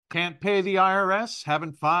Can't pay the IRS?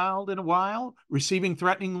 Haven't filed in a while? Receiving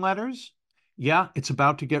threatening letters? Yeah, it's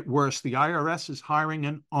about to get worse. The IRS is hiring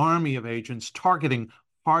an army of agents targeting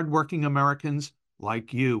hardworking Americans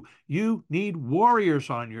like you. You need warriors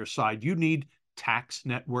on your side. You need Tax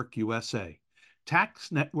Network USA.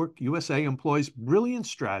 Tax Network USA employs brilliant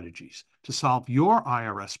strategies to solve your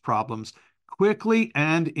IRS problems quickly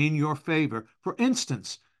and in your favor. For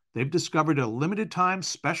instance, they've discovered a limited time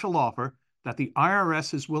special offer that the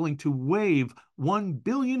IRS is willing to waive $1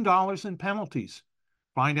 billion in penalties.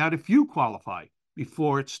 Find out if you qualify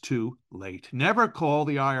before it's too late. Never call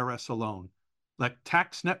the IRS alone. Let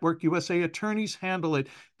Tax Network USA attorneys handle it.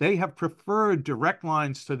 They have preferred direct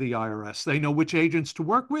lines to the IRS. They know which agents to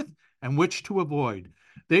work with and which to avoid.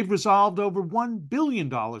 They've resolved over $1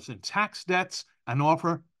 billion in tax debts and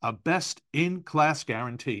offer a best-in-class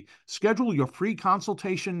guarantee. Schedule your free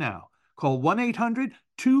consultation now. Call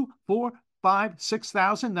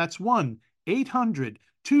 1-800-245-6000. That's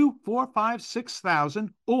 1-800-245-6000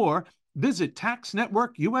 or visit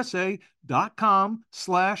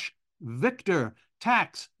taxnetworkusa.com/Victor.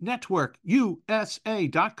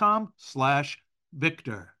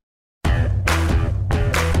 taxnetworkusa.com/Victor.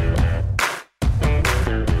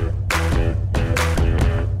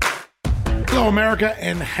 Hello, America,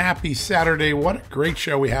 and happy Saturday. What a great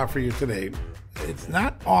show we have for you today. It's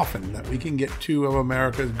not often that we can get two of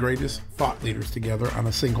America's greatest thought leaders together on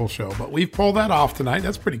a single show, but we've pulled that off tonight.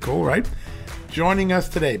 That's pretty cool, right? Joining us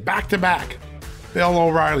today, back to back, Bill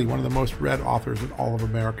O'Reilly, one of the most read authors in all of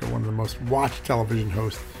America, one of the most watched television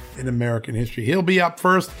hosts in American history. He'll be up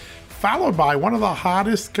first, followed by one of the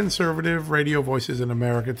hottest conservative radio voices in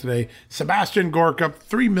America today, Sebastian Gorka,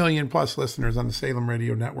 3 million plus listeners on the Salem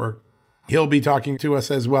Radio Network. He'll be talking to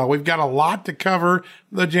us as well. We've got a lot to cover.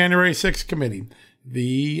 The January 6th committee,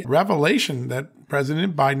 the revelation that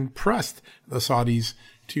President Biden pressed the Saudis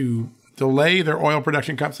to delay their oil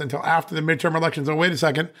production cuts until after the midterm elections. Oh, wait a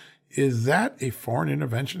second. Is that a foreign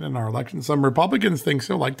intervention in our election? Some Republicans think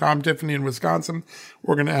so, like Tom Tiffany in Wisconsin.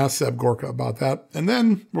 We're going to ask Seb Gorka about that. And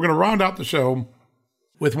then we're going to round out the show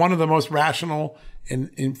with one of the most rational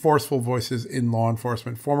and forceful voices in law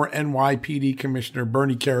enforcement. Former NYPD Commissioner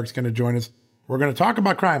Bernie Kerik's going to join us. We're going to talk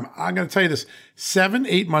about crime. I'm going to tell you this,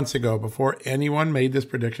 7-8 months ago, before anyone made this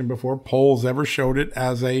prediction, before polls ever showed it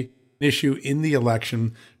as a issue in the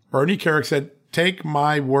election, Bernie Kerik said, take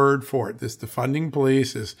my word for it. This defunding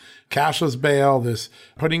police, this cashless bail, this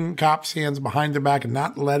putting cops' hands behind their back and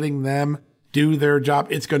not letting them do their job,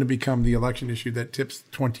 it's going to become the election issue that tips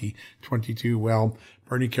 2022. Well,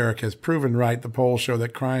 Bernie Kerik has proven right. The polls show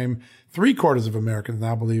that crime, 3/4 of Americans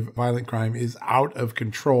now believe violent crime is out of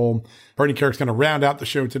control. Bernie Kerik's going to round out the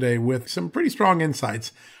show today with some pretty strong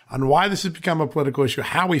insights on why this has become a political issue,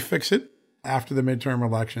 how we fix it after the midterm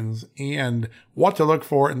elections, and what to look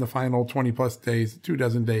for in the final 20 plus days,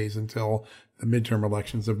 24 days until the midterm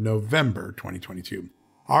elections of November 2022.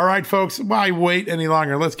 All right, folks, why wait any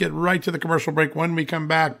longer? Let's get right to the commercial break. When we come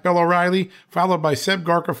back, Bill O'Reilly, followed by Seb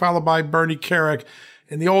Gorka, followed by Bernie Kerik.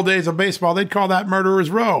 In the old days of baseball, they'd call that Murderer's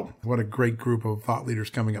Row. What a great group of thought leaders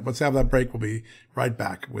coming up. Let's have that break. We'll be right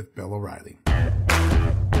back with Bill O'Reilly.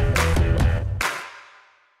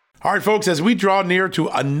 All right, folks, as we draw near to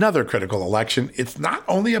another critical election, it's not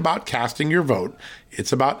only about casting your vote,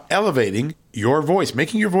 it's about elevating your voice,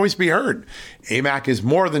 making your voice be heard. AMAC is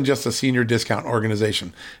more than just a senior discount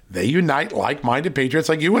organization. They unite like-minded patriots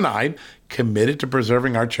like you and I, committed to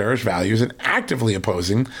preserving our cherished values and actively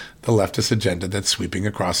opposing the leftist agenda that's sweeping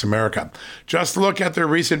across America. Just look at their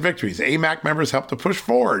recent victories. AMAC members helped to push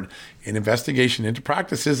forward an investigation into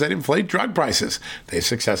practices that inflate drug prices. They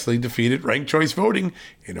successfully defeated ranked choice voting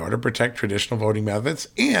in order to protect traditional voting methods,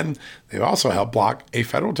 and they've also helped block a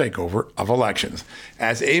federal takeover of elections.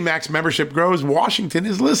 As AMAC's membership grows, Washington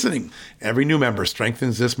is listening. Every new member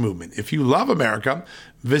strengthens this movement. If you love America,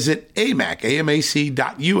 visit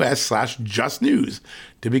amac.us/justnews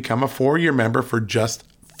to become a 4-year member for just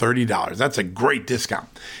 $30. That's a great discount.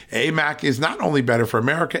 AMAC is not only better for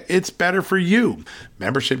America, it's better for you.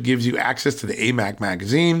 Membership gives you access to the AMAC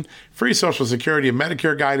magazine, free Social Security and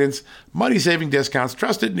Medicare guidance, money-saving discounts,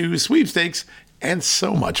 trusted news, sweepstakes, and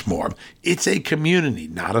so much more. It's a community,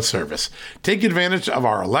 not a service. Take advantage of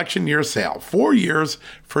our election year sale, 4 years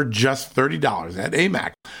for just $30 at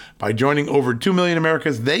AMAC. By joining over 2 million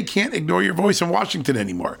Americans, they can't ignore your voice in Washington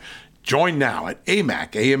anymore. Join now at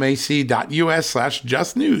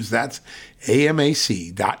amac.us/justnews. That's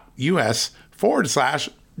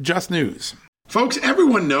amac.us/justnews. Folks,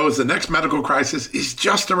 everyone knows the next medical crisis is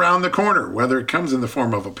just around the corner, whether it comes in the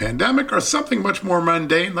form of a pandemic or something much more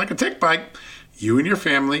mundane like a tick bite. you and your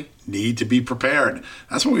family need to be prepared.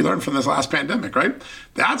 That's what we learned from this last pandemic, right?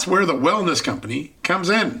 That's where the Wellness Company comes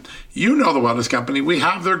in. You know the Wellness Company. We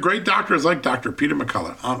have their great doctors like Dr. Peter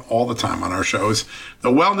McCullough on all the time on our shows.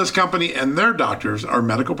 The Wellness Company and their doctors are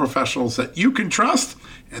medical professionals that you can trust,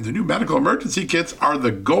 and the new medical emergency kits are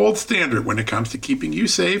the gold standard when it comes to keeping you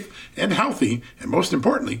safe and healthy, and most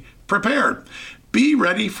importantly, prepared. Be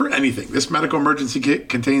ready for anything. This medical emergency kit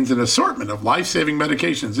contains an assortment of life-saving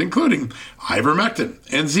medications, including ivermectin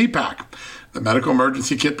and Z-Pak. The medical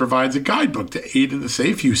emergency kit provides a guidebook to aid in the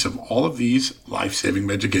safe use of all of these life-saving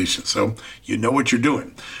medications, so you know what you're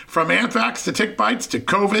doing. From anthrax to tick bites to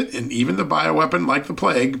COVID and even the bioweapon like the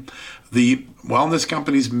plague, the Wellness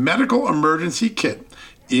Company's medical emergency kit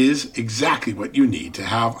is exactly what you need to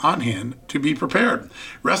have on hand to be prepared.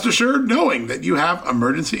 Rest assured knowing that you have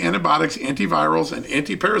emergency antibiotics, antivirals, and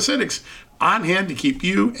antiparasitics on hand to keep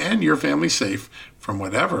you and your family safe from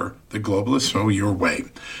whatever the globalists throw your way.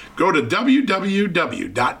 Go to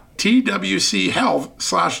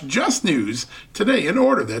www.twchealth/justnews today and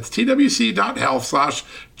order. That's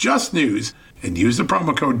twc.health/justnews and use the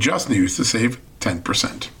promo code JUSTNEWS to save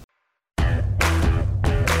 10%.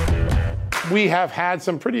 We have had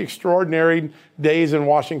some pretty extraordinary days in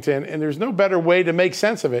Washington, and there's no better way to make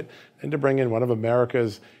sense of it than to bring in one of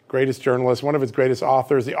America's greatest journalists, one of its greatest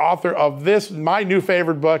authors, the author of this, my new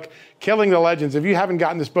favorite book, Killing the Legends. If you haven't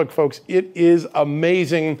gotten this book, folks, it is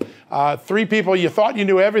amazing. Three people you thought you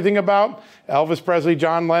knew everything about: Elvis Presley,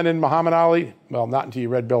 John Lennon, Muhammad Ali. Well, not until you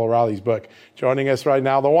read Bill O'Reilly's book. Joining us right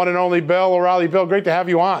now, the one and only Bill O'Reilly. Bill, great to have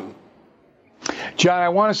you on. John, I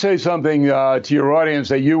want to say something to your audience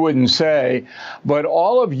that you wouldn't say, but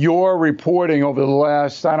all of your reporting over the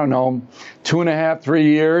last, 2.5, 3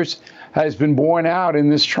 years has been borne out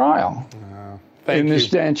in this trial, this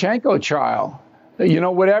Danchenko trial. You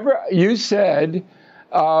know, whatever you said,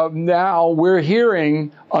 now we're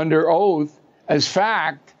hearing under oath as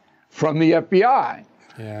fact from the FBI.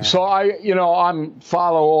 Yeah. So I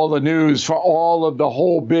follow all the news for all of the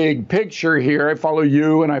whole big picture here. I follow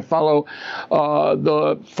you and I follow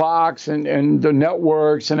the Fox and the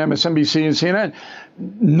networks and MSNBC and CNN.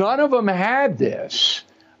 None of them had this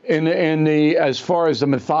in the as far as the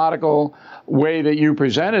methodical way that you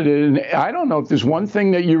presented it. And I don't know if there's one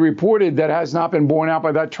thing that you reported that has not been borne out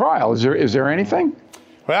by that trial. Is there anything?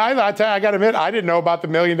 Well, I got to admit, I didn't know about the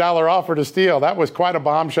 $1 million offer to steal. That was quite a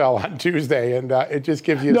bombshell on Tuesday, and it just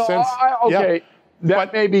gives you a sense. Okay,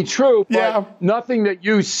 that may be true, but nothing that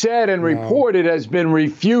you said and reported has been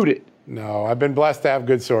refuted. No, I've been blessed to have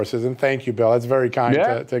good sources, and thank you, Bill. That's very kind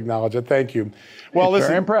to acknowledge it. Thank you. Well, listen,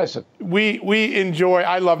 very impressive. We enjoy.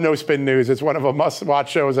 I love No Spin News. It's one of the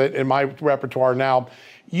must-watch shows in my repertoire now.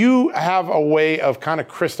 You have a way of kind of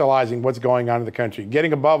crystallizing what's going on in the country,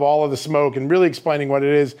 getting above all of the smoke and really explaining what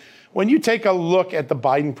it is. When you take a look at the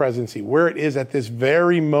Biden presidency, where it is at this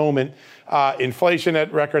very moment, inflation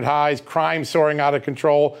at record highs, crime soaring out of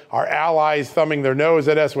control, our allies thumbing their nose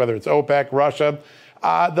at us, whether it's OPEC, Russia,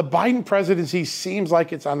 the Biden presidency seems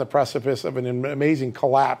like it's on the precipice of an amazing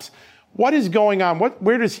collapse. What is going on?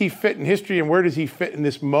 Where does he fit in history, and where does he fit in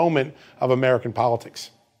this moment of American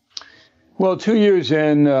politics? Well, 2 years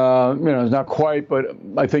in, not quite, but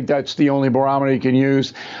I think that's the only barometer you can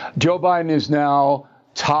use. Joe Biden is now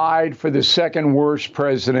tied for the second worst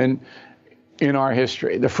president in our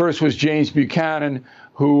history. The first was James Buchanan,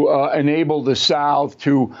 who enabled the South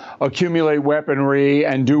to accumulate weaponry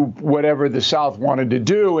and do whatever the South wanted to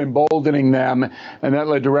do, emboldening them, and that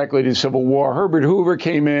led directly to civil war. Herbert Hoover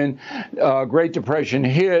came in, Great Depression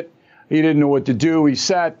hit. He didn't know what to do. He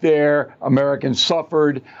sat there. Americans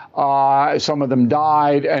suffered. Some of them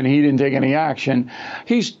died, and he didn't take any action.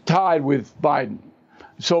 He's tied with Biden.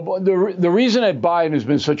 So the reason that Biden has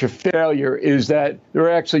been such a failure is that there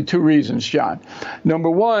are actually two reasons, John. Number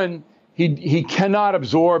one, he cannot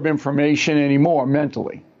absorb information anymore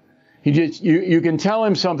mentally. You can tell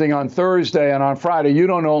him something on Thursday, and on Friday, you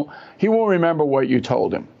don't know, he won't remember what you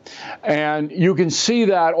told him. And you can see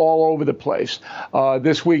that all over the place.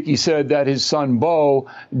 This week, he said that his son, Beau,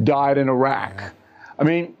 died in Iraq. I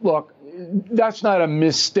mean, look, that's not a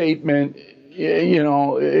misstatement.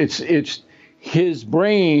 It's his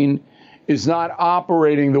brain is not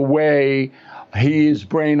operating the way his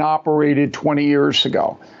brain operated 20 years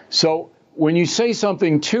ago. So when you say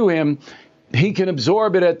something to him, he can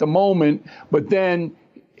absorb it at the moment, but then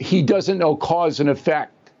he doesn't know cause and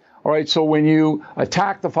effect. All right, so when you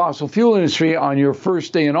attack the fossil fuel industry on your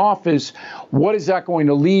first day in office, what is that going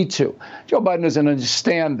to lead to? Joe Biden doesn't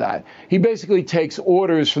understand that. He basically takes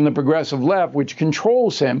orders from the progressive left, which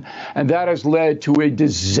controls him, and that has led to a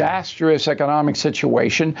disastrous economic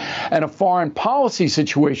situation and a foreign policy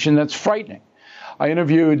situation that's frightening. I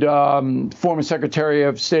interviewed former Secretary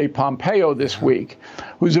of State Pompeo this week,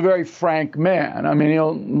 who's a very frank man. I mean,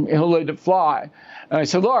 he'll let it fly. And I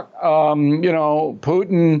said, look,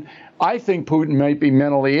 Putin, I think Putin might be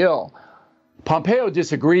mentally ill. Pompeo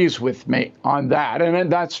disagrees with me on that,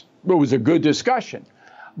 and it was a good discussion.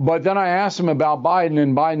 But then I asked him about Biden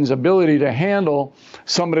and Biden's ability to handle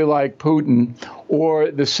somebody like Putin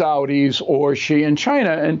or the Saudis or Xi in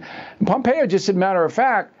China. And Pompeo just said, matter of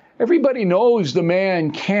fact, everybody knows the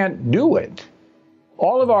man can't do it.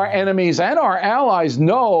 All of our enemies and our allies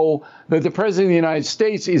know that the president of the United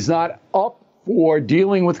States is not up for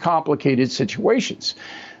dealing with complicated situations.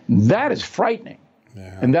 That is frightening.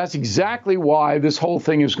 Yeah. And that's exactly why this whole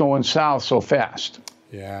thing is going south so fast.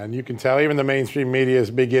 Yeah, and you can tell even the mainstream media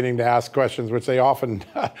is beginning to ask questions, which they often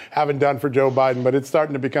haven't done for Joe Biden, but it's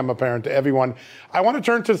starting to become apparent to everyone. I want to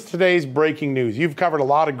turn to today's breaking news. You've covered a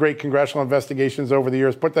lot of great congressional investigations over the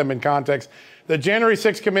years. Put them in context. The January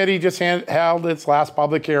 6th committee just held its last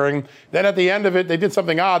public hearing. Then at the end of it, they did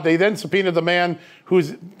something odd. They then subpoenaed the man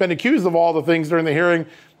who's been accused of all the things during the hearing.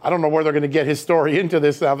 I don't know where they're going to get his story into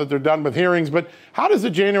this now that they're done with hearings, but how does the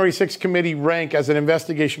January 6th committee rank as an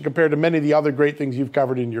investigation compared to many of the other great things you've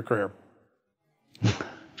covered in your career?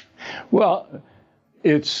 Well,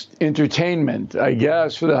 it's entertainment, I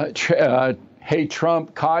guess, for the hate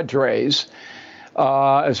Trump cadres.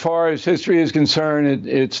 As far as history is concerned,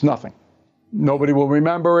 it's nothing. Nobody will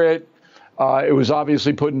remember it. It was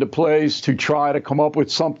obviously put into place to try to come up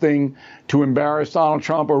with something to embarrass Donald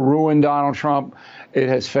Trump or ruin Donald Trump. It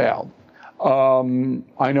has failed.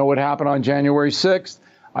 I know what happened on January 6th.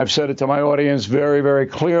 I've said it to my audience very, very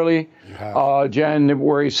clearly.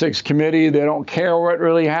 January 6th committee, they don't care what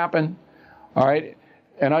really happened. All right.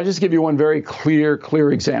 And I'll just give you one very clear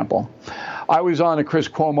example. I was on the Chris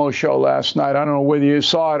Cuomo show last night. I don't know whether you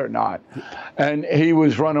saw it or not. And he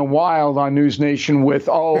was running wild on News Nation with,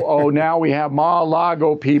 now we have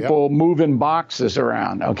Mar-a-Lago people moving boxes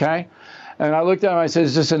around, okay? And I looked at him, I said,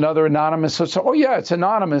 is this another anonymous source? Oh, yeah, it's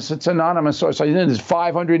anonymous. It's an anonymous source. I think there's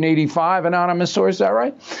 585 anonymous sources. Is that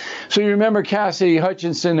right? So you remember Cassidy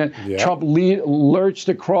Hutchinson, Trump lurched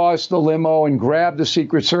across the limo and grabbed the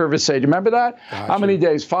Secret Service agent. Remember that? Gotcha. How many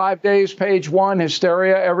days? 5 days, page one,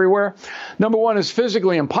 hysteria everywhere. Number one, it's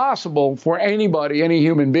physically impossible for anybody, any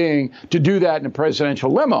human being, to do that in a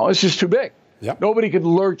presidential limo. It's just too big. Yep. Nobody could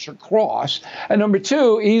lurch across. And number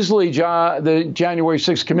two, easily the January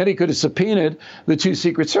 6th committee could have subpoenaed the two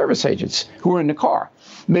Secret Service agents who were in the car.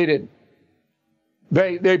 They didn't.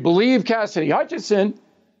 They believed Cassidy Hutchinson,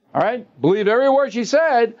 all right, believed every word she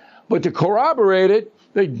said, but to corroborate it,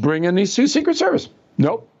 they'd bring in these two Secret Service.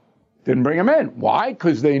 Nope, didn't bring them in. Why?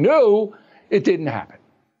 Because they knew it didn't happen.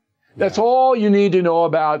 That's all you need to know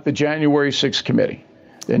about the January 6th committee.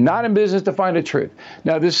 They're not in business to find the truth.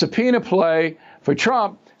 Now, this subpoena play for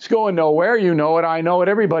Trump is going nowhere. You know it. I know it.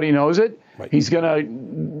 Everybody knows it. Right. He's going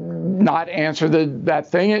to not answer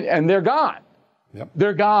that thing, and they're gone. Yep.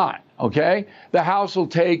 They're gone, okay? The House will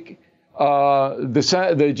take, the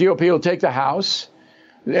GOP will take the House,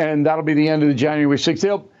 and that'll be the end of the January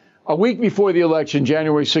 6th. A week before the election,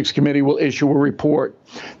 January 6th committee will issue a report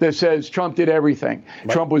that says Trump did everything.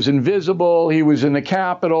 Right. Trump was invisible. He was in the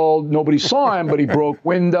Capitol. Nobody saw him, but he broke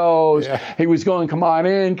windows. He was going, come on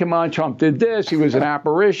in, come on. Trump did this. He was an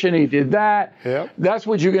apparition. He did that. That's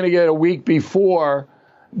what you're going to get a week before.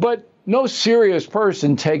 But no serious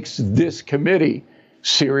person takes this committee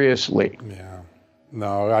seriously.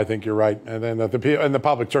 No, I think you're right. And then the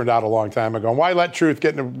public turned out a long time ago. And why let truth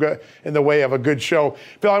get in the way of a good show?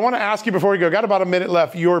 Bill, I want to ask you before we go, got about a minute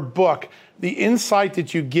left, your book, the insight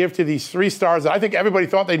that you give to these three stars that I think everybody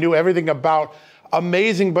thought they knew everything about.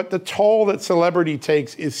 Amazing, but the toll that celebrity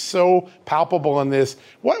takes is so palpable in this.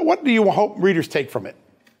 What do you hope readers take from it?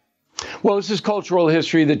 Well, this is Cultural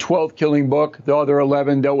History, the 12th killing book. The other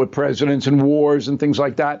 11 dealt with presidents and wars and things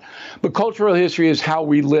like that. But Cultural History is how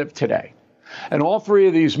we live today. And all three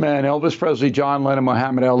of these men, Elvis Presley, John Lennon,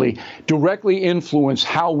 Muhammad Ali, directly influence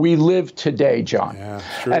how we live today, John.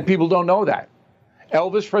 And people don't know that.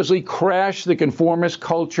 Elvis Presley crashed the conformist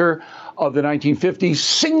culture of the 1950s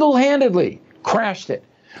single-handedly, crashed it.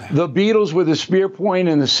 The Beatles were the spear point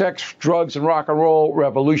in the sex, drugs, and rock and roll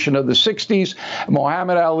revolution of the 60s.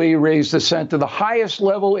 Muhammad Ali raised the scent to the highest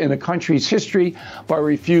level in the country's history by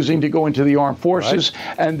refusing to go into the armed forces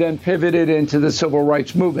and then pivoted into the civil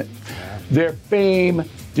rights movement. Their fame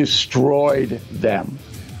destroyed them.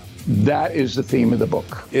 That is the theme of the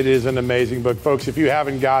book. It is an amazing book. Folks, if you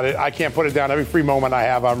haven't got it, I can't put it down. Every free moment I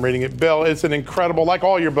have, I'm reading it. Bill, it's an incredible, like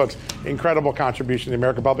all your books, incredible contribution to the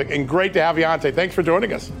American public. And great to have you on today. Thanks for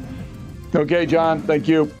joining us. Okay, John. Thank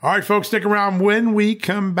you. All right, folks, stick around. When we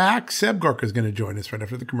come back, Seb Gorka is going to join us right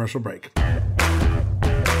after the commercial break.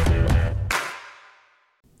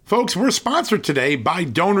 Folks, we're sponsored today by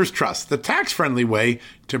Donors Trust, the tax-friendly way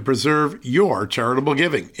to preserve your charitable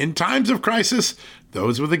giving. In times of crisis,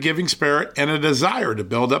 those with a giving spirit and a desire to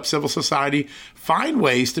build up civil society find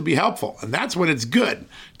ways to be helpful. And that's when it's good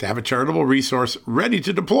to have a charitable resource ready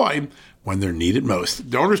to deploy when they're needed most.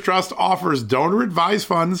 Donors Trust offers donor-advised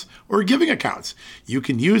funds or giving accounts. You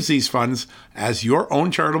can use these funds as your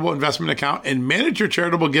own charitable investment account and manage your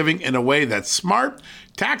charitable giving in a way that's smart,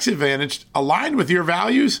 tax-advantaged, aligned with your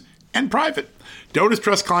values, and private. Donors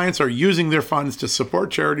Trust clients are using their funds to support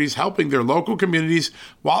charities helping their local communities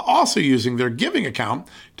while also using their giving account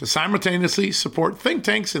to simultaneously support think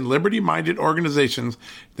tanks and liberty-minded organizations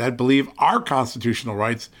that believe our constitutional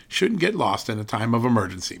rights shouldn't get lost in a time of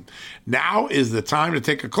emergency. Now is the time to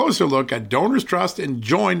take a closer look at Donors Trust and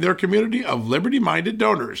join their community of liberty-minded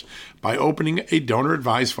donors by opening a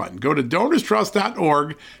donor-advised fund. Go to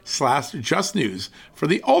donorstrust.org/justnews for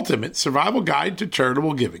the ultimate survival guide to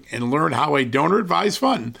charitable giving and learn how a donor-advised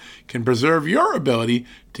fund can preserve your ability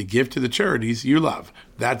to give to the charities you love.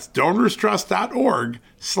 That's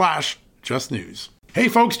donorstrust.org/justnews. Hey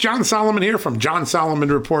folks, John Solomon here from John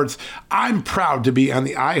Solomon Reports. I'm proud to be on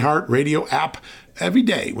the iHeartRadio app every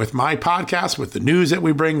day with my podcast, with the news that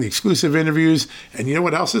we bring, the exclusive interviews. And you know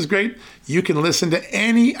what else is great? You can listen to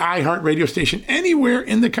any iHeartRadio station anywhere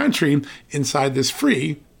in the country inside this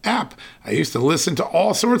free app. I used to listen to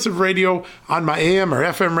all sorts of radio on my AM or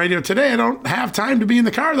FM radio. Today, I don't have time to be in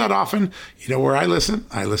the car that often. You know where I listen?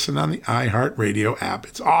 I listen on the iHeartRadio app.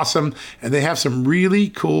 It's awesome, and they have some really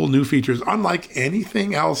cool new features, unlike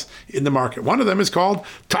anything else in the market. One of them is called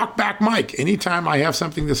Talkback Mic. Anytime I have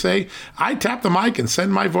something to say, I tap the mic and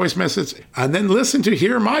send my voice message, and then listen to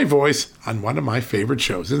hear my voice on one of my favorite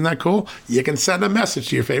shows. Isn't that cool? You can send a message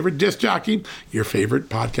to your favorite disc jockey, your favorite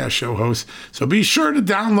podcast show host. So be sure to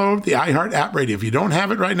download the iHeart app radio. If you don't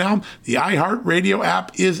have it right now, the iHeart Radio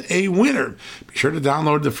app is a winner. Be sure to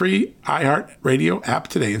download the free iHeart Radio app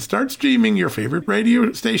today and start streaming your favorite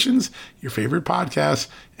radio stations, your favorite podcasts,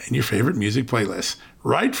 and your favorite music playlists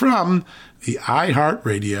right from the iHeart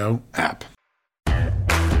Radio app.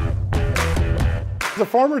 The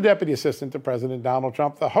former deputy assistant to President Donald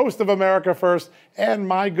Trump, the host of America First, and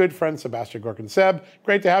my good friend Sebastian Gorka. Seb,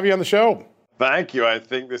 great to have you on the show. Thank you. I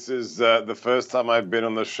think this is the first time I've been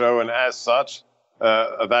on the show, and as such,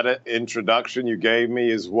 that introduction you gave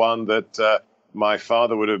me is one that my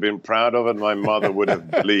father would have been proud of and my mother would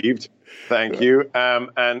have believed. Thank you.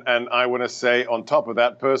 And I want to say on top of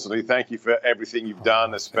that, personally, thank you for everything you've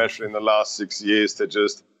done, especially in the last 6 years, to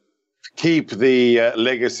just keep the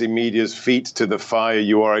legacy media's feet to the fire.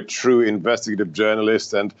 You are a true investigative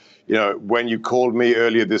journalist. And, you know, when you called me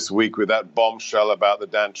earlier this week with that bombshell about the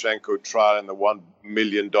Danchenko trial and the $1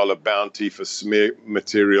 million bounty for smear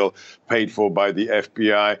material paid for by the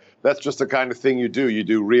FBI, that's just the kind of thing you do. You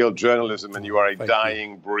do real journalism, and you are a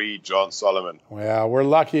dying breed, John Solomon. Well, we're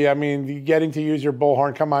lucky. I mean, getting to use your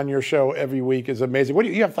bullhorn, come on your show every week is amazing. What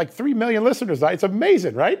do you have, like 3 million listeners? It's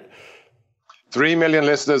amazing, right? 3 million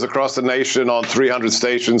listeners across the nation on 300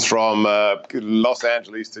 stations from Los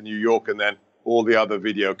Angeles to New York, and then all the other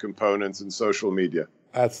video components and social media.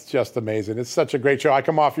 That's just amazing. It's such a great show. I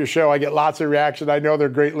come off your show, I get lots of reaction. I know they're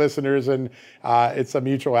great listeners, and it's a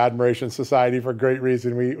mutual admiration society for great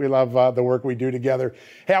reason. We love the work we do together.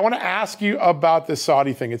 Hey, I want to ask you about this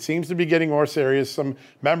Saudi thing. It seems to be getting more serious. Some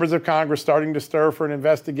members of Congress starting to stir for an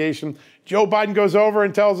investigation. Joe Biden goes over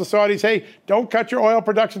and tells the Saudis, hey, don't cut your oil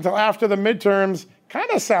production until after the midterms.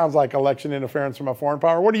 Kind of sounds like election interference from a foreign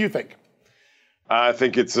power. What do you think? I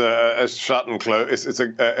think it's a shut and close. It's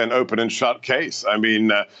an open and shut case. I mean,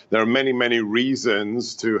 there are many, many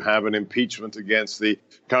reasons to have an impeachment against the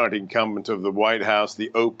current incumbent of the White House,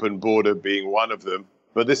 the open border being one of them.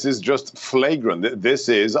 But this is just flagrant. This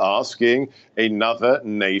is asking another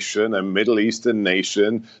nation, a Middle Eastern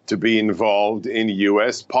nation, to be involved in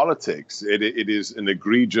U.S. politics. It is an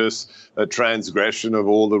egregious transgression of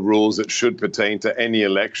all the rules that should pertain to any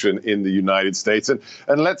election in the United States. And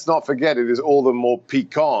let's not forget, it is all the more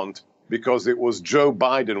piquant because it was Joe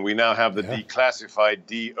Biden. We now have the declassified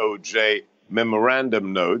DOJ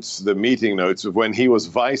memorandum notes, the meeting notes of when he was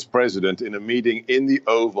vice president in a meeting in the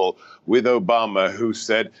Oval with Obama, who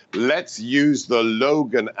said, let's use the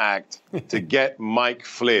Logan Act to get Mike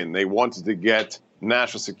Flynn. They wanted to get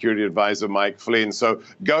National Security Advisor Mike Flynn. So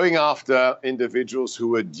going after individuals who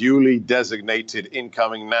were duly designated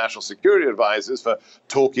incoming national security advisors for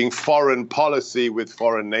talking foreign policy with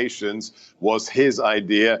foreign nations was his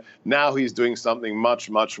idea. Now he's doing something much,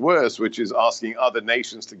 much worse, which is asking other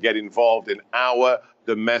nations to get involved in our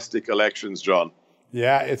domestic elections, John.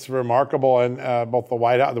 Yeah, it's remarkable. And both the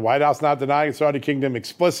White House not denying Saudi Kingdom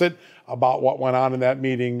explicit about what went on in that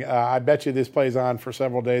meeting. I bet you this plays on for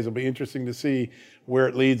several days. It'll be interesting to see where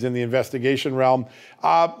it leads in the investigation realm.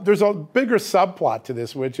 There's a bigger subplot to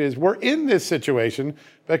this, which is we're in this situation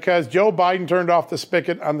because Joe Biden turned off the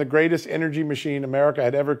spigot on the greatest energy machine America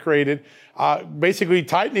had ever created, basically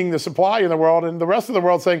tightening the supply in the world, and the rest of the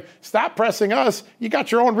world saying, stop pressing us. You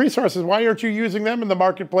got your own resources. Why aren't you using them in the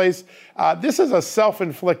marketplace? This is a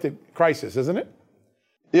self-inflicted crisis, isn't it?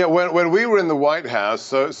 Yeah, when we were in the White House,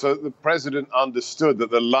 so the president understood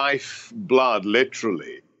that the lifeblood,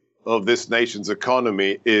 literally, of this nation's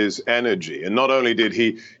economy is energy. And not only did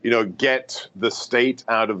he, get the state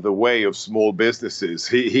out of the way of small businesses,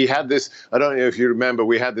 he had this, I don't know if you remember,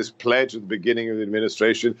 we had this pledge at the beginning of the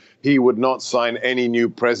administration. He would not sign any new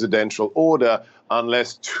presidential order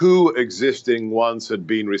unless 2 existing ones had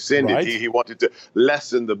been rescinded. Right. He wanted to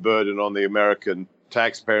lessen the burden on the American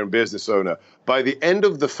taxpayer and business owner. By the end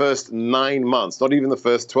of the first 9 months, not even the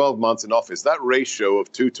first 12 months in office, that ratio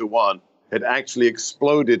of 2 to 1 had actually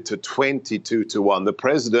exploded to 22 to 1. The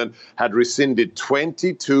president had rescinded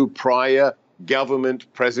 22 prior government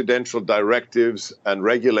presidential directives and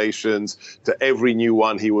regulations to every new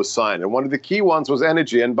one he was signed. And one of the key ones was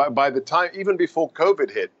energy. And by the time, even before COVID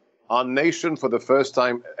hit, our nation, for the first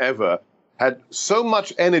time ever, had so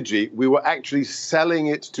much energy, we were actually selling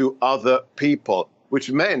it to other people, which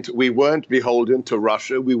meant we weren't beholden to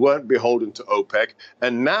Russia, we weren't beholden to OPEC.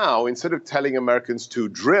 And now, instead of telling Americans to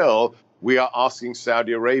drill, we are asking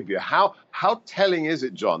Saudi Arabia. How telling is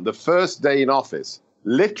it, John? The first day in office,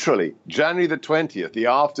 literally January the 20th, the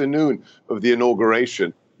afternoon of the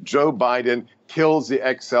inauguration, Joe Biden kills the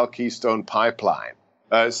XL Keystone pipeline,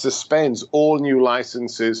 suspends all new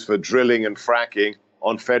licenses for drilling and fracking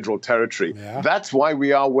on federal territory. Yeah. That's why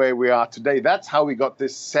we are where we are today. That's how we got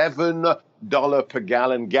this $7 per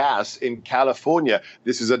gallon gas in California.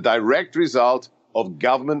 This is a direct result of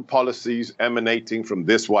government policies emanating from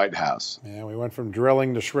this White House. Yeah, we went from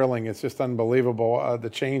drilling to shrilling. It's just unbelievable, the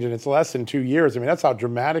change, and it's less than 2 years. I mean, that's how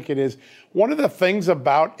dramatic it is. One of the things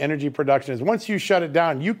about energy production is once you shut it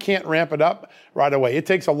down, you can't ramp it up right away. It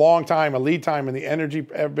takes a long time, a lead time in the energy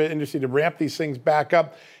industry to ramp these things back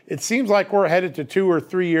up. It seems like we're headed to 2 or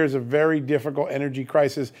 3 years of very difficult energy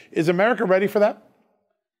crisis. Is America ready for that?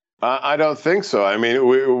 I don't think so. I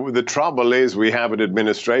mean, the trouble is we have an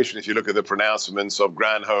administration. If you look at the pronouncements of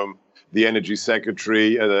Granholm, the energy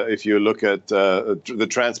secretary, if you look at the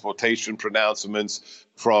transportation pronouncements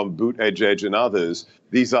from Buttigieg and others,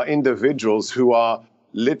 these are individuals who are,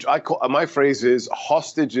 my phrase is,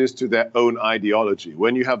 hostages to their own ideology.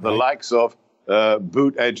 When you have the likes of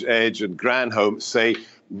Buttigieg and Granholm say,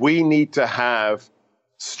 we need to have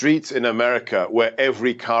streets in America where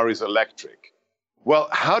every car is electric. Well,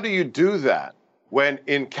 how do you do that when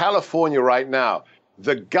in California right now,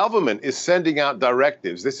 the government is sending out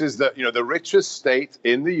directives? This is the richest state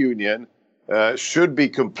in the union, should be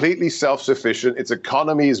completely self-sufficient. Its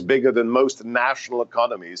economy is bigger than most national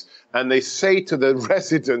economies. And they say to the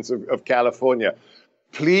residents of California,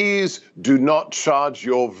 please do not charge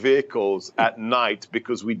your vehicles at night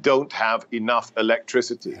because we don't have enough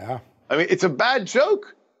electricity. Yeah. I mean, it's a bad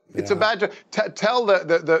joke. It's a bad joke. Tell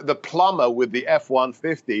the plumber with the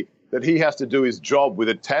F-150 that he has to do his job with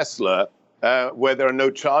a Tesla where there are no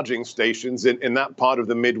charging stations in that part of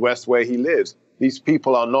the Midwest where he lives. These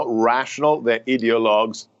people are not rational. They're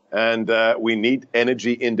ideologues. And we need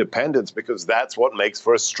energy independence because that's what makes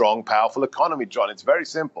for a strong, powerful economy, John. It's very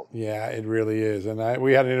simple. Yeah, it really is. And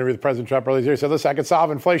we had an interview with President Trump earlier this year. He said, listen, I could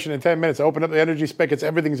solve inflation in 10 minutes, open up the energy spigots,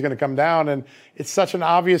 everything's going to come down. And it's such an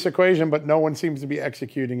obvious equation, but no one seems to be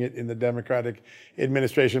executing it in the Democratic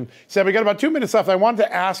administration. Seb, we got about 2 minutes left. I wanted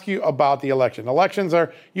to ask you about the election. Elections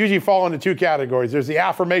are usually fall into 2 categories. There's the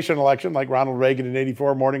affirmation election, like Ronald Reagan in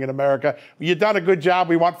 '84, Morning in America. You've done a good job.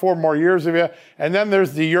 We want 4 more years of you. And then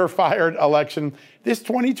there's the you're fired election. This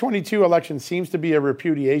 2022 election seems to be a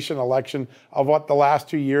repudiation election of what the last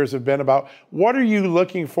 2 years have been about. What are you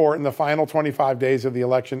looking for in the final 25 days of the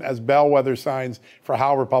election as bellwether signs for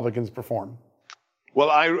how Republicans perform? Well,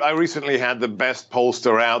 I recently had the best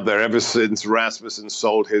pollster out there ever since Rasmussen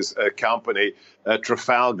sold his company.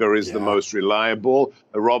 Trafalgar is the most reliable.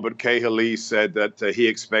 Robert Cahill said that he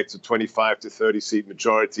expects a 25 to 30 seat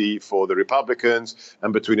majority for the Republicans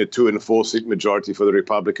and between a 2 and 4 seat majority for the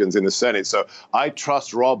Republicans in the Senate. So I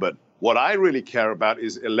trust Robert. What I really care about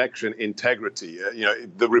is election integrity.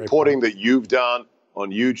 The reporting that you've done on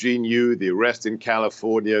Eugene Yu, the arrest in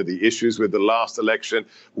California, the issues with the last election.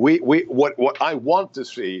 What I want to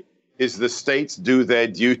see is the states do their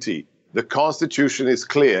duty. The Constitution is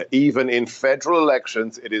clear. Even in federal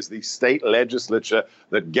elections, it is the state legislature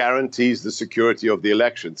that guarantees the security of the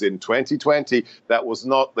elections. In 2020, that was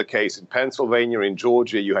not the case. In Pennsylvania, in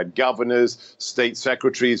Georgia, you had governors, state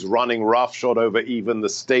secretaries running roughshod over even the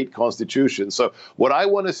state constitution. So what I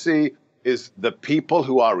want to see is the people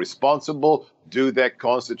who are responsible do their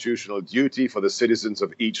constitutional duty for the citizens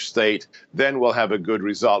of each state, then we'll have a good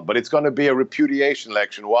result. But it's going to be a repudiation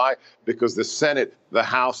election. Why? Because the Senate, the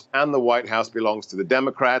House, and the White House belongs to the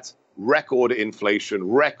Democrats. Record inflation,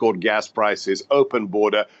 record gas prices, open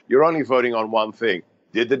border. You're only voting on one thing.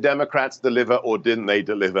 Did the Democrats deliver or didn't they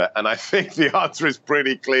deliver? And I think the answer is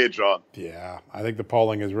pretty clear, John. Yeah, I think the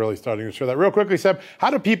polling is really starting to show that. Real quickly, Seb, how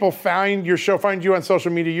do people find your show, find you on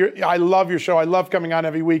social media? I love your show. I love coming on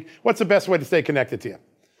every week. What's the best way to stay connected to you?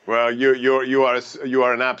 Well, you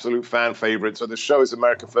are an absolute fan favorite. So the show is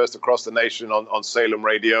America First across the nation on Salem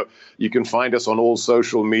Radio. You can find us on all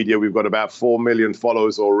social media. We've got about 4 million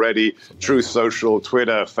followers already. Truth Social,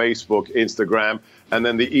 Twitter, Facebook, Instagram. And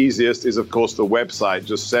then the easiest is, of course, the website,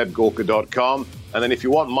 just sebgorka.com. And then if you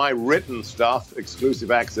want my written stuff, exclusive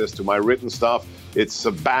access to my written stuff, it's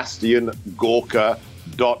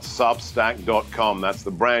sebastiangorka.substack.com. That's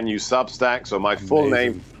the brand new Substack. So my full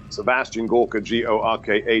name, Sebastian Gorka,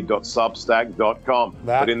 GORKA.substack.com.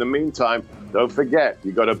 But in the meantime, don't forget,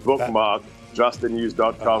 you got to bookmark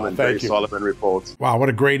justthenews.com and Dave Solomon Reports. Wow, what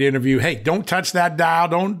a great interview. Hey, don't touch that dial.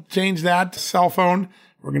 Don't change that cell phone.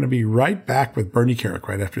 We're going to be right back with Bernie Kerik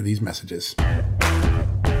right after these messages.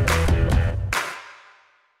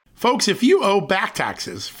 Folks, if you owe back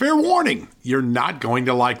taxes, fair warning, you're not going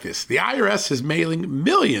to like this. The IRS is mailing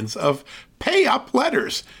millions of pay-up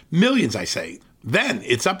letters. Millions, I say. Then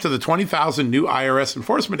it's up to the 20,000 new IRS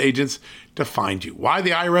enforcement agents to find you. Why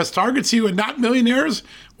the IRS targets you and not millionaires?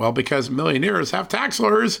 Well, because millionaires have tax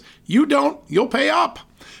lawyers. You don't, you'll pay up.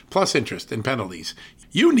 Plus interest and penalties.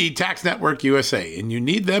 You need Tax Network USA, and you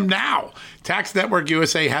need them now. Tax Network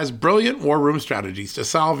USA has brilliant war room strategies to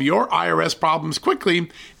solve your IRS problems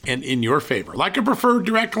quickly and in your favor. Like a preferred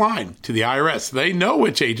direct line to the IRS, they know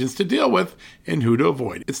which agents to deal with and who to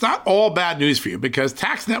avoid. It's not all bad news for you because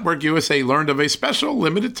Tax Network USA learned of a special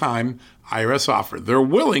limited time IRS offer. They're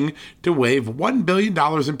willing to waive $1 billion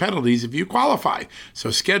in penalties if you qualify.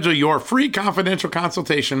 So schedule your free confidential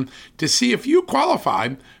consultation to see if you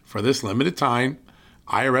qualify for this limited time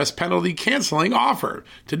IRS penalty canceling offer.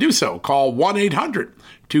 To do so, call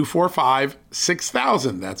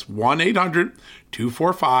 1-800-245-6000. That's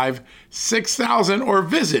 1-800-245-6000 or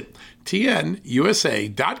visit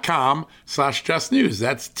tnusa.com/justnews.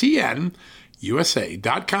 That's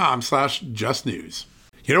tnusa.com/justnews.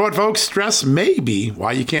 You know what, folks? Stress may be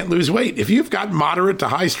why you can't lose weight. If you've got moderate to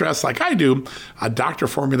high stress like I do, a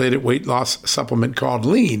doctor-formulated weight loss supplement called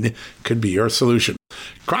Lean could be your solution.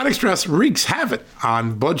 Chronic stress wreaks havoc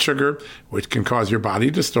on blood sugar, which can cause your body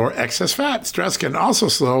to store excess fat. Stress can also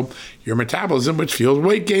slow your metabolism, which fuels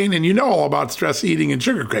weight gain, and you know all about stress eating and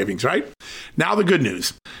sugar cravings, right? Now the good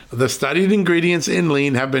news. The studied ingredients in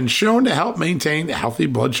Lean have been shown to help maintain healthy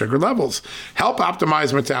blood sugar levels, help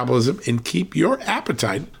optimize metabolism, and keep your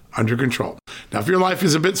appetite under control. Now, if your life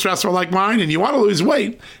is a bit stressful like mine and you want to lose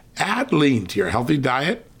weight, add Lean to your healthy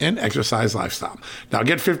diet and exercise lifestyle. Now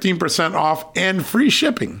get 15% off and free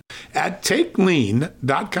shipping at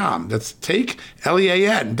takelean.com. That's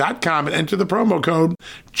takelean.com and enter the promo code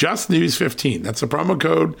JustNews15. That's the promo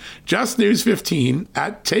code JustNews15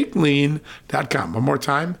 at takelean.com. One more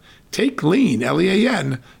time,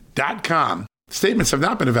 takelean.com. Statements have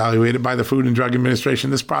not been evaluated by the Food and Drug Administration.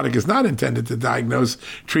 This product is not intended to diagnose,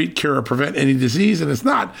 treat, cure, or prevent any disease, and is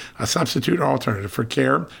not a substitute or alternative for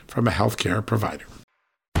care from a healthcare provider.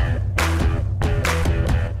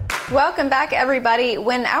 Welcome back, everybody.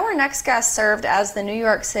 When our next guest served as the New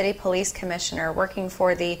York City Police Commissioner, working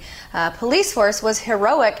for the police force was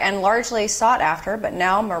heroic and largely sought after, but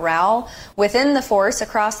now morale within the force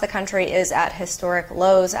across the country is at historic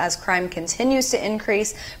lows as crime continues to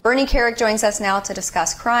increase. Bernie Kerik joins us now to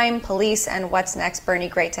discuss crime, police, and what's next. Bernie,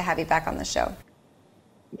 great to have you back on the show.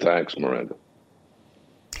 Thanks, Miranda.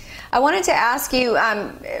 I wanted to ask you,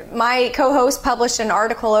 my co-host published an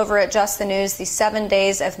article over at Just the News, the 7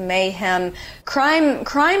 Days of Mayhem.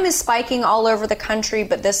 Crime is spiking all over the country,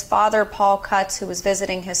 but this father, Paul Cutts, who was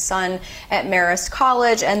visiting his son at Marist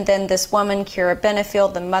College, and then this woman, Kira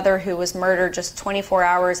Benefield, the mother who was murdered just 24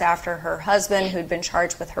 hours after her husband, who'd been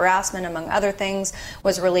charged with harassment, among other things,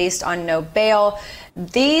 was released on no bail.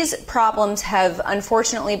 These problems have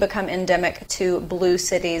unfortunately become endemic to blue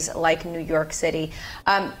cities like New York City.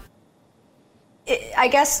 I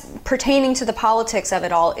guess pertaining to the politics of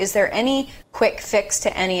it all, is there any quick fix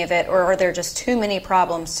to any of it, or are there just too many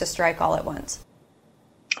problems to strike all at once?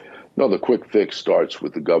 No, the quick fix starts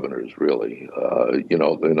with the governors, really.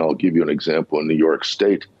 And I'll give you an example. In New York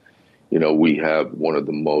State, we have one of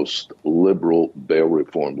the most liberal bail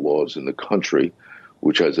reform laws in the country,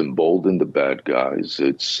 which has emboldened the bad guys.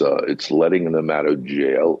 It's letting them out of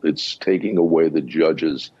jail. It's taking away the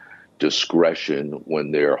judge's discretion when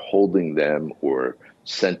they're holding them or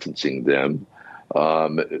sentencing them.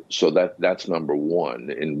 So that's number one.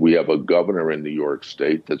 And we have a governor in New York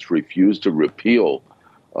State that's refused to repeal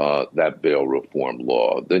that bail reform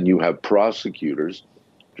law. Then you have prosecutors,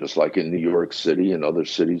 just like in New York City and other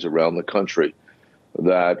cities around the country,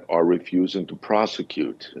 that are refusing to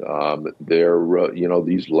prosecute. They're,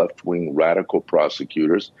 these left-wing radical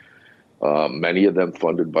prosecutors, many of them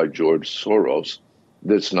funded by George Soros,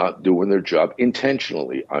 that's not doing their job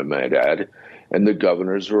intentionally, I might add, and the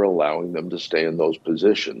governors are allowing them to stay in those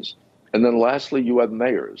positions. And then lastly, you have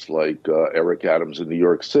mayors like Eric Adams in New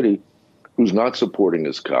York City, who's not supporting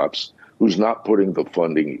his cops, who's not putting the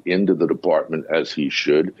funding into the department as he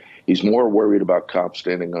should. He's more worried about cops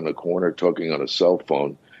standing on a corner talking on a cell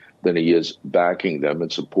phone than he is backing them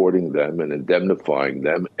and supporting them and indemnifying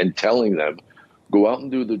them and telling them, go out and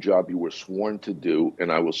do the job you were sworn to do,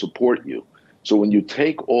 and I will support you. So when you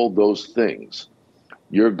take all those things,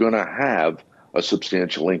 you're going to have a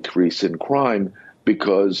substantial increase in crime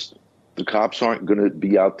because the cops aren't going to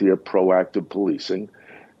be out there proactive policing.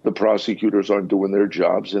 The prosecutors aren't doing their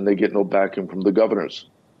jobs, and they get no backing from the governors.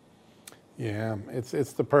 Yeah, it's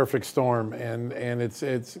the perfect storm, and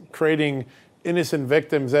it's creating innocent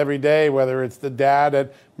victims every day, whether it's the dad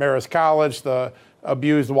at Marist College, the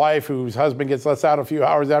abused wife whose husband gets let out a few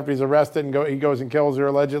hours after he's arrested and he goes and kills her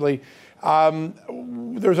allegedly.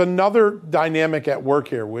 There's another dynamic at work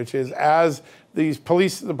here, which is as these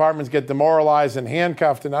police departments get demoralized and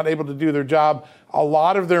handcuffed and not able to do their job, a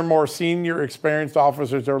lot of their more senior, experienced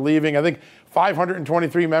officers are leaving. I think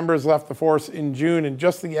 523 members left the force in June, and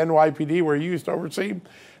just the NYPD, where you used to oversee.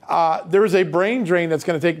 There is a brain drain that's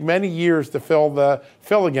going to take many years to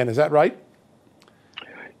fill again. Is that right?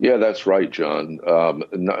 Yeah, that's right, John.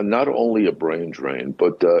 Not only a brain drain,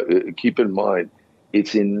 but keep in mind,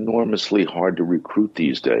 it's enormously hard to recruit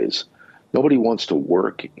these days. Nobody wants to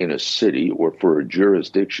work in a city or for a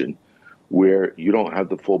jurisdiction where you don't have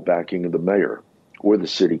the full backing of the mayor or the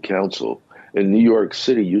city council. In New York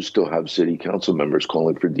City, you still have city council members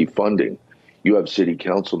calling for defunding. You have city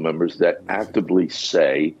council members that actively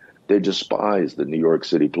say they despise the New York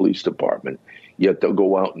City Police Department, yet they'll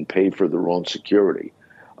go out and pay for their own security.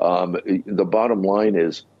 The bottom line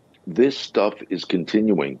is this stuff is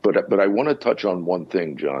continuing. But I want to touch on one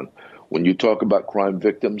thing, John. When you talk about crime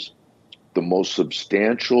victims, the most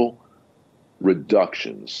substantial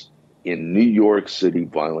reductions in New York City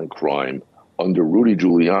violent crime under Rudy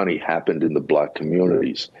Giuliani happened in the black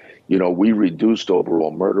communities. We reduced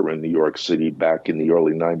overall murder in New York City back in the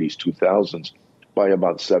early 90s, 2000s by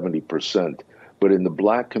about 70%. But in the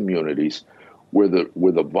black communities where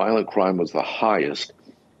the violent crime was the highest,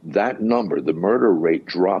 that number, the murder rate,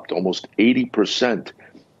 dropped almost 80%.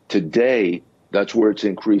 Today, that's where it's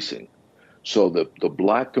increasing. So the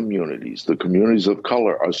black communities, the communities of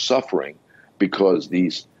color, are suffering because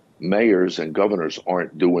these mayors and governors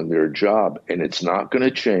aren't doing their job, and it's not going to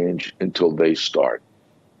change until they start.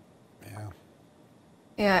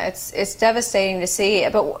 Yeah, it's devastating to see.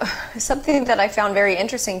 But something that I found very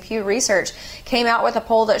interesting, Pew Research came out with a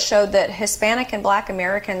poll that showed that Hispanic and Black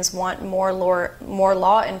Americans want more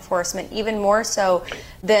law enforcement, even more so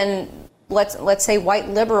than let's say white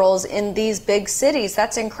liberals in these big cities.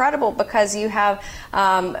 That's incredible because you have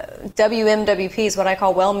WMWPs, what I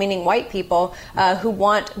call well-meaning white people, who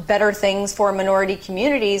want better things for minority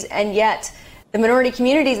communities, and yet the minority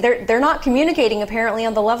communities, they're not communicating apparently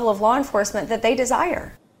on the level of law enforcement that they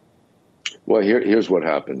desire. Well, here's what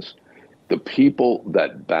happens. The people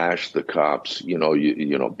that bash the cops,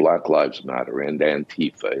 Black Lives Matter and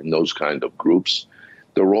Antifa and those kind of groups,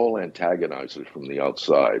 they're all antagonizers from the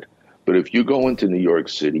outside. But if you go into New York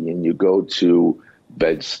City and you go to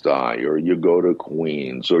Bed-Stuy, or you go to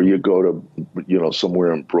Queens, or you go to,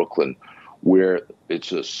 somewhere in Brooklyn where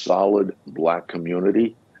it's a solid black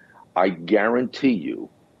community, I guarantee you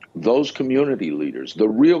those community leaders, the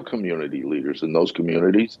real community leaders in those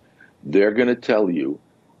communities, they're going to tell you,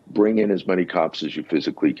 bring in as many cops as you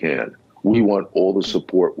physically can. We want all the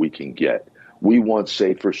support we can get. We want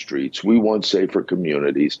safer streets. We want safer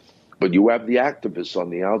communities. But you have the activists on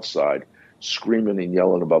the outside screaming and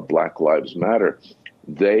yelling about Black Lives Matter.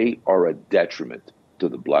 They are a detriment to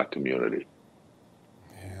the black community.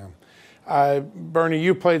 Bernie,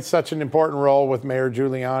 you played such an important role with Mayor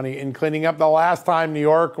Giuliani in cleaning up the last time New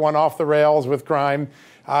York went off the rails with crime.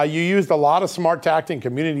 You used a lot of smart tactic,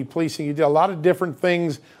 community policing. You did a lot of different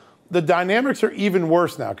things. The dynamics are even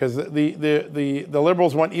worse now because the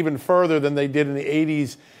liberals went even further than they did in the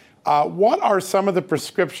 80s. What are some of the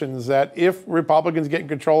prescriptions that if Republicans get in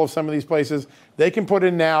control of some of these places, they can put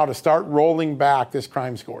in now to start rolling back this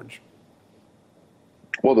crime scourge?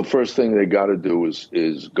 Well, the first thing they got to do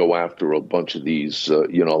is go after a bunch of these,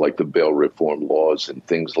 like the bail reform laws and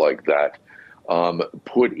things like that.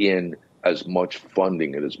 Put in as much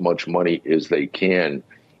funding and as much money as they can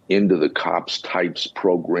into the cops types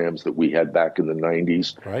programs that we had back in the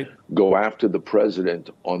 90s. Right. Go after the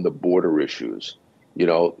president on the border issues.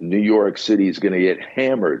 New York City is going to get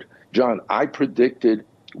hammered. John, I predicted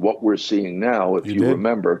what we're seeing now, if you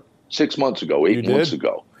remember, 6 months ago, 8 months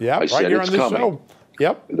ago. Yeah, I said it's coming. Show.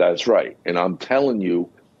 Yep. That's right. And I'm telling you,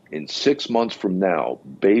 in 6 months from now,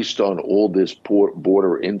 based on all this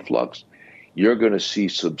border influx, you're going to see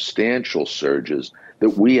substantial surges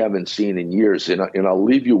that we haven't seen in years. And I'll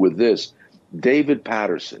leave you with this. David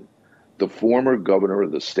Paterson, the former governor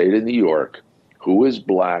of the state of New York, who is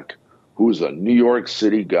black, who's a New York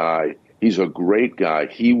City guy. He's a great guy.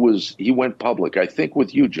 He went public, I think,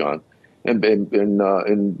 with you, John,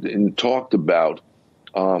 and talked about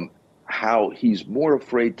how he's more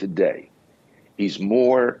afraid today. He's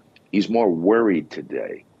more worried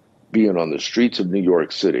today being on the streets of New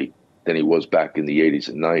York City than he was back in the 80s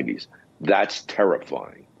and 90s. That's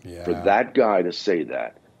terrifying. Yeah. For that guy to say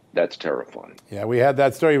that, that's terrifying. Yeah, we had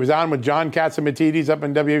that story. He was on with John Catsimatidis up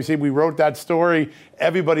in WABC. We wrote that story.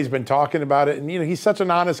 Everybody's been talking about it. And, he's such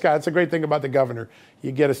an honest guy. That's a great thing about the governor.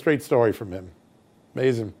 You get a straight story from him.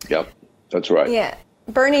 Amazing. Yep, that's right. Yeah.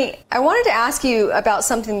 Bernie, I wanted to ask you about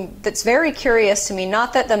something that's very curious to me.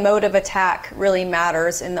 Not that the mode of attack really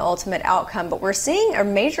matters in the ultimate outcome, but we're seeing a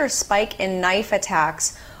major spike in knife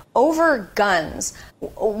attacks over guns.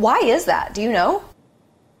 Why is that? Do you know?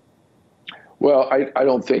 Well, I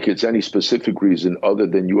don't think it's any specific reason other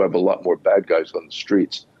than you have a lot more bad guys on the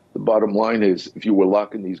streets. The bottom line is, if you were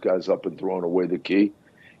locking these guys up and throwing away the key,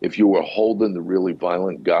 if you were holding the really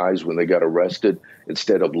violent guys when they got arrested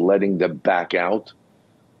instead of letting them back out,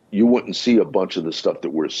 you wouldn't see a bunch of the stuff that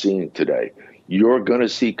we're seeing today. You're going to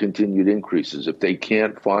see continued increases. If they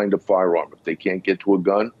can't find a firearm, if they can't get to a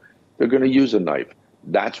gun, they're going to use a knife.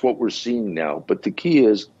 That's what we're seeing now. But the key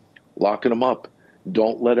is locking them up.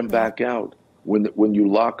 Don't let them back out. When you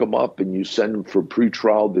lock them up and you send them for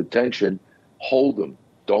pretrial detention, hold them.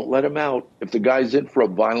 Don't let him out. If the guy's in for a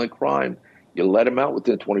violent crime, you let him out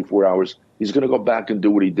within 24 hours. He's going to go back and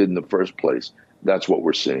do what he did in the first place. That's what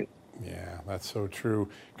we're seeing. Yeah, that's so true.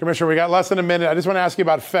 Commissioner, we got less than a minute. I just want to ask you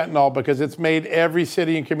about fentanyl because it's made every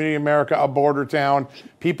city and community in America a border town.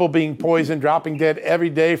 People being poisoned, dropping dead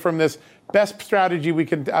every day from this. Best strategy we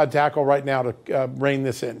can tackle right now to rein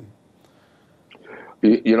this in.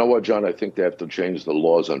 You know what, John? I think they have to change the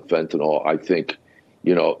laws on fentanyl. I think,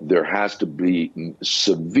 there has to be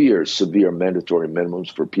severe mandatory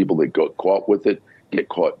minimums for people that get caught with it, get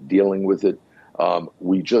caught dealing with it.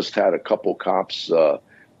 We just had a couple cops, the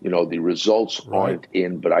results aren't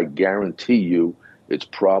in, but I guarantee you it's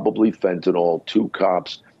probably fentanyl. 2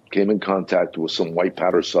 cops came in contact with some white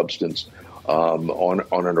powder substance on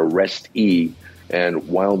an arrestee and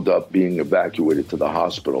wound up being evacuated to the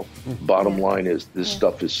hospital. Bottom line is this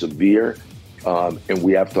stuff is severe, and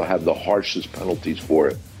we have to have the harshest penalties for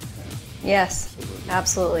it. Yes,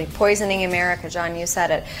 absolutely. Poisoning America, John, you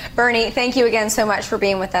said it. Bernie, thank you again so much for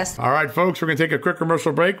being with us. All right, folks, we're going to take a quick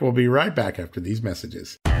commercial break. We'll be right back after these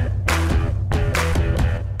messages.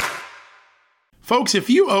 Folks, if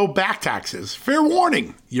you owe back taxes, fair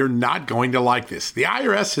warning, you're not going to like this. The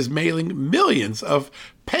IRS is mailing millions of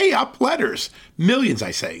pay-up letters. Millions,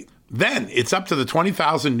 I say. Then it's up to the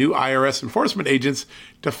 20,000 new IRS enforcement agents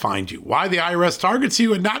to find you. Why the IRS targets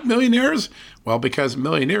you and not millionaires? Well, because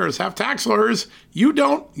millionaires have tax lawyers. You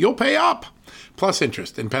don't, you'll pay up. Plus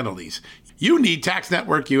interest and penalties. You need Tax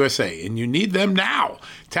Network USA, and you need them now.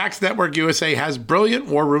 Tax Network USA has brilliant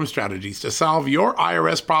war room strategies to solve your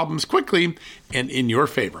IRS problems quickly and in your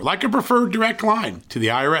favor. Like a preferred direct line to the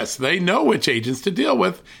IRS, they know which agents to deal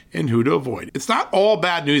with and who to avoid. It's not all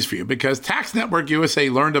bad news for you because Tax Network USA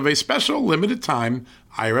learned of a special limited time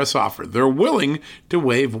IRS offer. They're willing to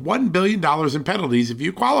waive $1 billion in penalties if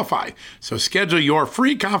you qualify. So schedule your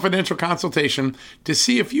free confidential consultation to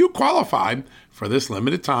see if you qualify for this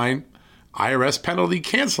limited time IRS penalty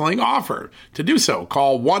canceling offer. To do so,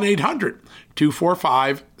 call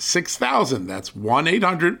 1-800-245-6000. That's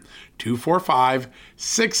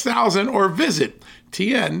 1-800-245-6000 or visit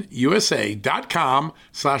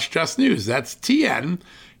tnusa.com/justnews. That's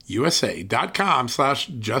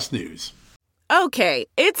tnusa.com/justnews. Okay,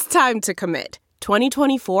 it's time to commit.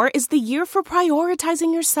 2024 is the year for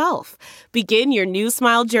prioritizing yourself. Begin your new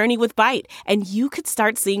smile journey with Byte, and you could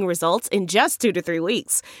start seeing results in just 2 to 3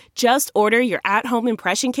 weeks. Just order your at-home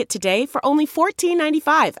impression kit today for only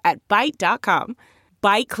 $14.95 at Byte.com.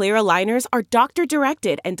 Byte Clear aligners are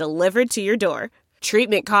doctor-directed and delivered to your door.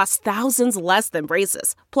 Treatment costs thousands less than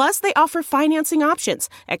braces. Plus, they offer financing options,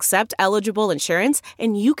 accept eligible insurance,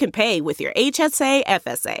 and you can pay with your HSA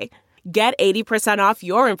FSA. Get 80% off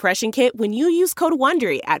your impression kit when you use code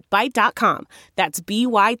WONDERY at Byte.com. That's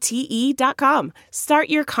BYTE.com. Start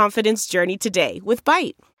your confidence journey today with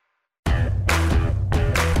Byte.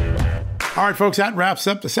 All right, folks, that wraps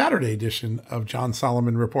up the Saturday edition of John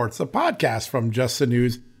Solomon Reports, the podcast from Just the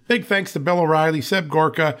News. Big thanks to Bill O'Reilly, Seb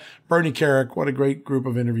Gorka, Bernie Carrick. What a great group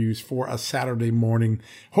of interviews for a Saturday morning.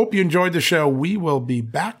 Hope you enjoyed the show. We will be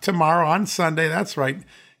back tomorrow on Sunday. That's right.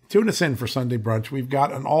 Tune us in for Sunday brunch. We've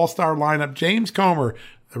got an all-star lineup. James Comer,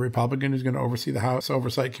 the Republican who's going to oversee the House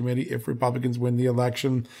Oversight Committee if Republicans win the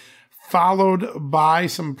election, followed by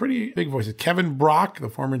some pretty big voices. Kevin Brock, the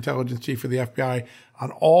former intelligence chief of the FBI,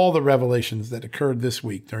 on all the revelations that occurred this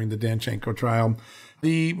week during the Danchenko trial.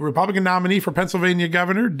 The Republican nominee for Pennsylvania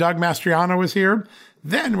governor, Doug Mastriano, is here.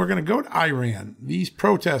 Then we're going to go to Iran. These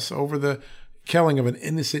protests over the killing of an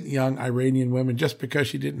innocent young Iranian woman just because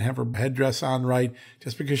she didn't have her headdress on right,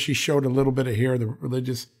 just because she showed a little bit of hair. The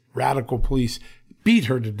religious radical police beat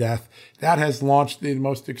her to death. That has launched the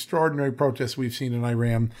most extraordinary protests we've seen in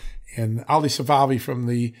Iran. And Ali Safavi from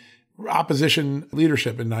the opposition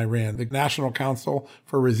leadership in Iran, the National Council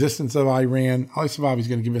for Resistance of Iran, Ali Safavi is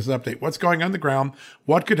going to give us an update. What's going on the ground?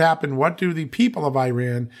 What could happen? What do the people of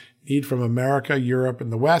Iran need from America, Europe,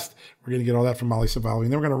 and the West? We're going to get all that from Ali Safavi.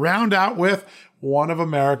 And then we're going to round out with one of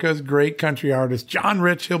America's great country artists, John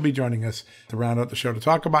Rich. He'll be joining us to round out the show to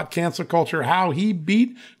talk about cancel culture, how he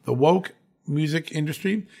beat the woke music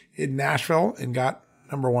industry in Nashville and got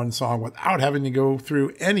 #1 song without having to go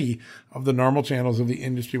through any of the normal channels of the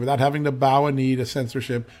industry, without having to bow a knee to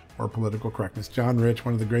censorship or political correctness. John Rich,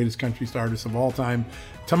 one of the greatest country artists of all time,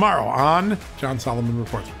 tomorrow on John Solomon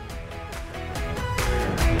Reports.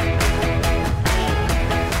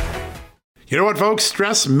 You know what, folks?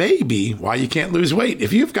 Stress may be why you can't lose weight.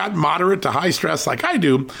 If you've got moderate to high stress like I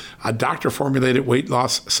do, a doctor-formulated weight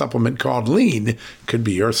loss supplement called Lean could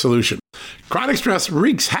be your solution. Chronic stress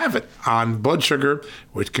wreaks havoc on blood sugar,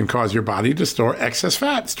 which can cause your body to store excess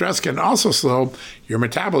fat. Stress can also slow your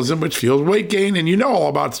metabolism, which fuels weight gain, and you know all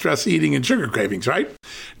about stress eating and sugar cravings, right?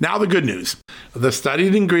 Now the good news. The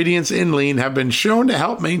studied ingredients in Lean have been shown to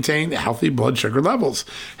help maintain healthy blood sugar levels,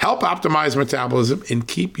 help optimize metabolism, and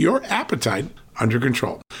keep your appetite under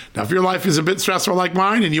control. Now, if your life is a bit stressful like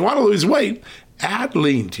mine and you want to lose weight, add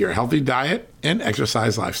Lean to your healthy diet and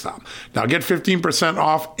exercise lifestyle. Now get 15%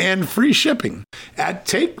 off and free shipping at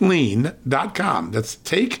takelean.com. That's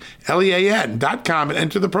takelean.com and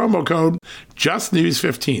enter the promo code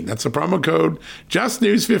JustNews15. That's the promo code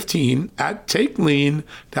JustNews15 at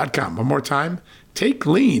takelean.com. One more time,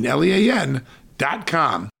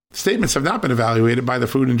 takelean.com. Statements have not been evaluated by the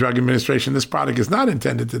Food and Drug Administration. This product is not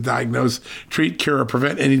intended to diagnose, treat, cure, or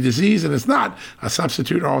prevent any disease, and is not a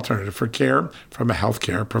substitute or alternative for care from a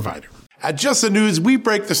healthcare provider. At Just the News, we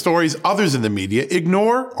break the stories others in the media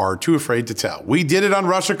ignore or are too afraid to tell. We did it on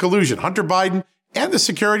Russia collusion, Hunter Biden, and the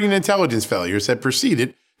security and intelligence failures that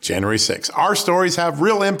preceded January 6. Our stories have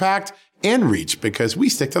real impact and reach because we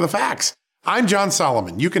stick to the facts. I'm John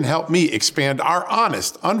Solomon. You can help me expand our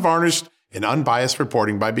honest, unvarnished, and unbiased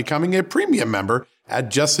reporting by becoming a premium member at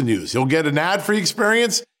Just the News. You'll get an ad-free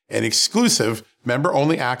experience and exclusive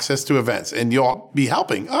member-only access to events, and you'll be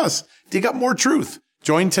helping us dig up more truth.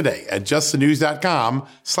 Join today at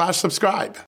justthenews.com/subscribe.